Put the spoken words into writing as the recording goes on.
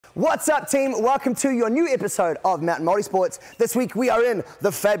What's up, team? Welcome to your new episode of Mountain Motorsports. This week we are in the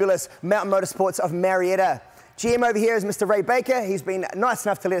fabulous Mountain Motorsports of Marietta. GM over here is Mr. Ray Baker. He's been nice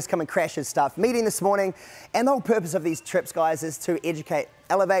enough to let us come and crash his staff meeting this morning. And the whole purpose of these trips, guys, is to educate,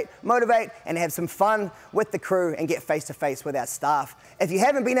 elevate, motivate, and have some fun with the crew and get face-to-face with our staff. If you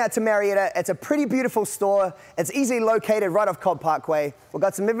haven't been out to Marietta, it's a pretty beautiful store. It's easily located right off Cobb Parkway. We've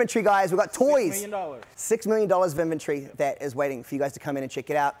got some inventory, guys. We've got toys. $6 million. $6 million of inventory that is waiting for you guys to come in and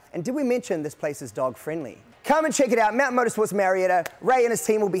check it out. And did we mention this place is dog friendly? Come and check it out, Mountain Motorsports Marietta. Ray and his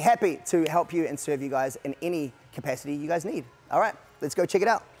team will be happy to help you and serve you guys in any capacity you guys need. All right, let's go check it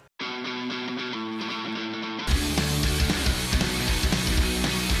out.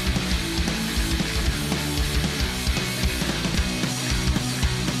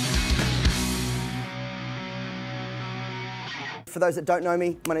 For those that don't know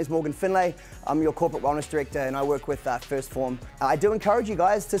me, my name is Morgan Findlay. I'm your corporate wellness director and I work with First Form. I do encourage you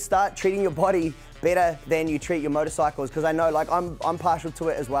guys to start treating your body better than you treat your motorcycles, because I know, like, I'm partial to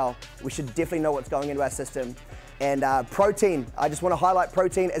it as well. We should definitely know what's going into our system. And protein, I just want to highlight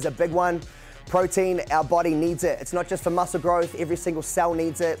protein as a big one. Protein, our body needs it. It's not just for muscle growth, every single cell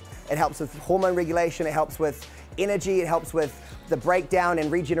needs it. It helps with hormone regulation, it helps with energy, it helps with the breakdown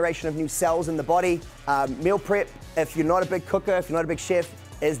and regeneration of new cells in the body. Meal prep, if you're not a big cooker, if you're not a big chef,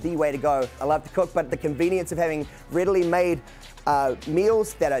 is the way to go. I love to cook, but the convenience of having readily made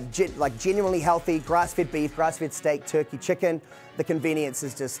meals that are genuinely healthy, grass-fed beef, grass-fed steak, turkey, chicken, the convenience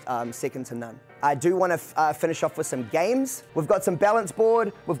is just second to none. I do want to finish off with some games. We've got some balance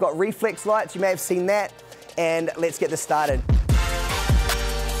board, we've got reflex lights, you may have seen that, and let's get this started.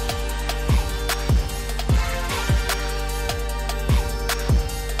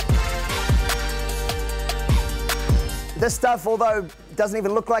 This stuff, although doesn't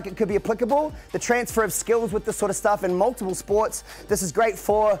even look like it could be applicable, the transfer of skills with this sort of stuff in multiple sports, this is great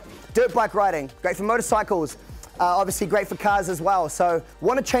for dirt bike riding, great for motorcycles, obviously great for cars as well. So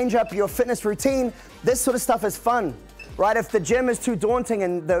want to change up your fitness routine, this sort of stuff is fun, right? If the gym is too daunting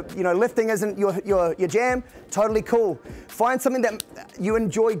and the lifting isn't your jam, totally cool. Find something that you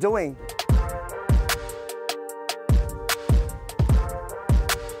enjoy doing.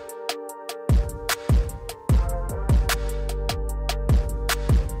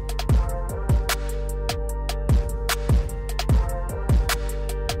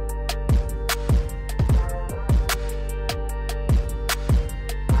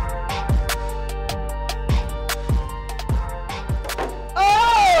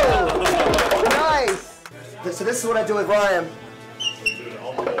 So this is what I do with Ryan.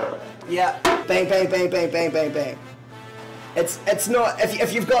 Yeah, bang, bang, bang, bang, bang, bang, bang. It's not,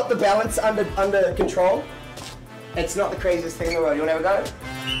 if you've got the balance under control, it's not the craziest thing in the world. You want to have a go?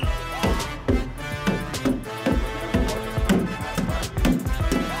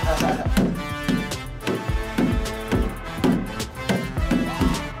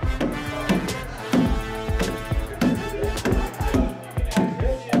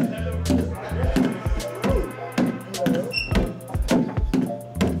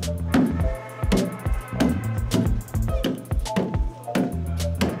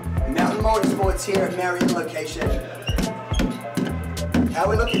 Motorsports here at Marietta location. How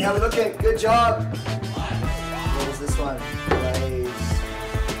we looking? How we looking? Good job. What is this one? Raise.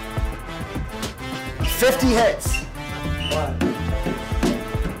 50 hits. One.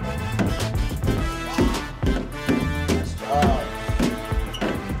 Nice job.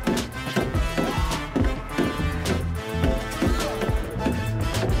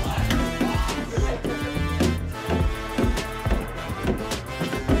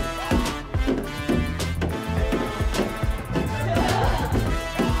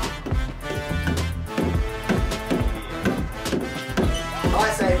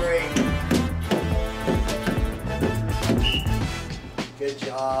 Good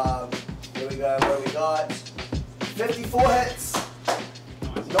job. Here we go. What do we got? 54 hits.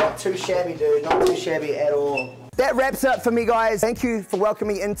 Not too shabby, dude. Not too shabby at all. That wraps up for me, guys. Thank you for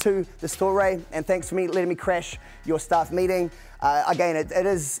welcoming me into the store, Ray, and thanks for letting me crash your staff meeting. Again, it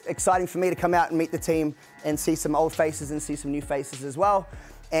is exciting for me to come out and meet the team and see some old faces and see some new faces as well.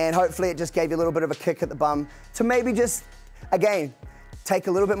 And hopefully it just gave you a little bit of a kick at the bum to maybe just, again, take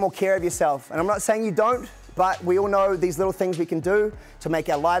a little bit more care of yourself. And I'm not saying you don't, but we all know these little things we can do to make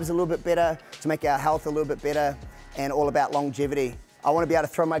our lives a little bit better, to make our health a little bit better, and all about longevity. I want to be able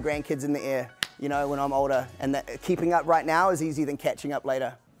to throw my grandkids in the air, when I'm older. And keeping up right now is easier than catching up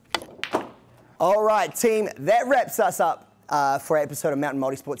later. All right, team, that wraps us up for our episode of Mountain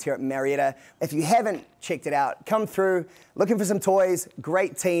Motorsports here at Marietta. If you haven't checked it out, come through, looking for some toys,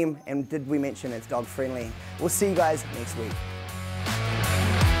 great team, and did we mention it's dog friendly. We'll see you guys next week.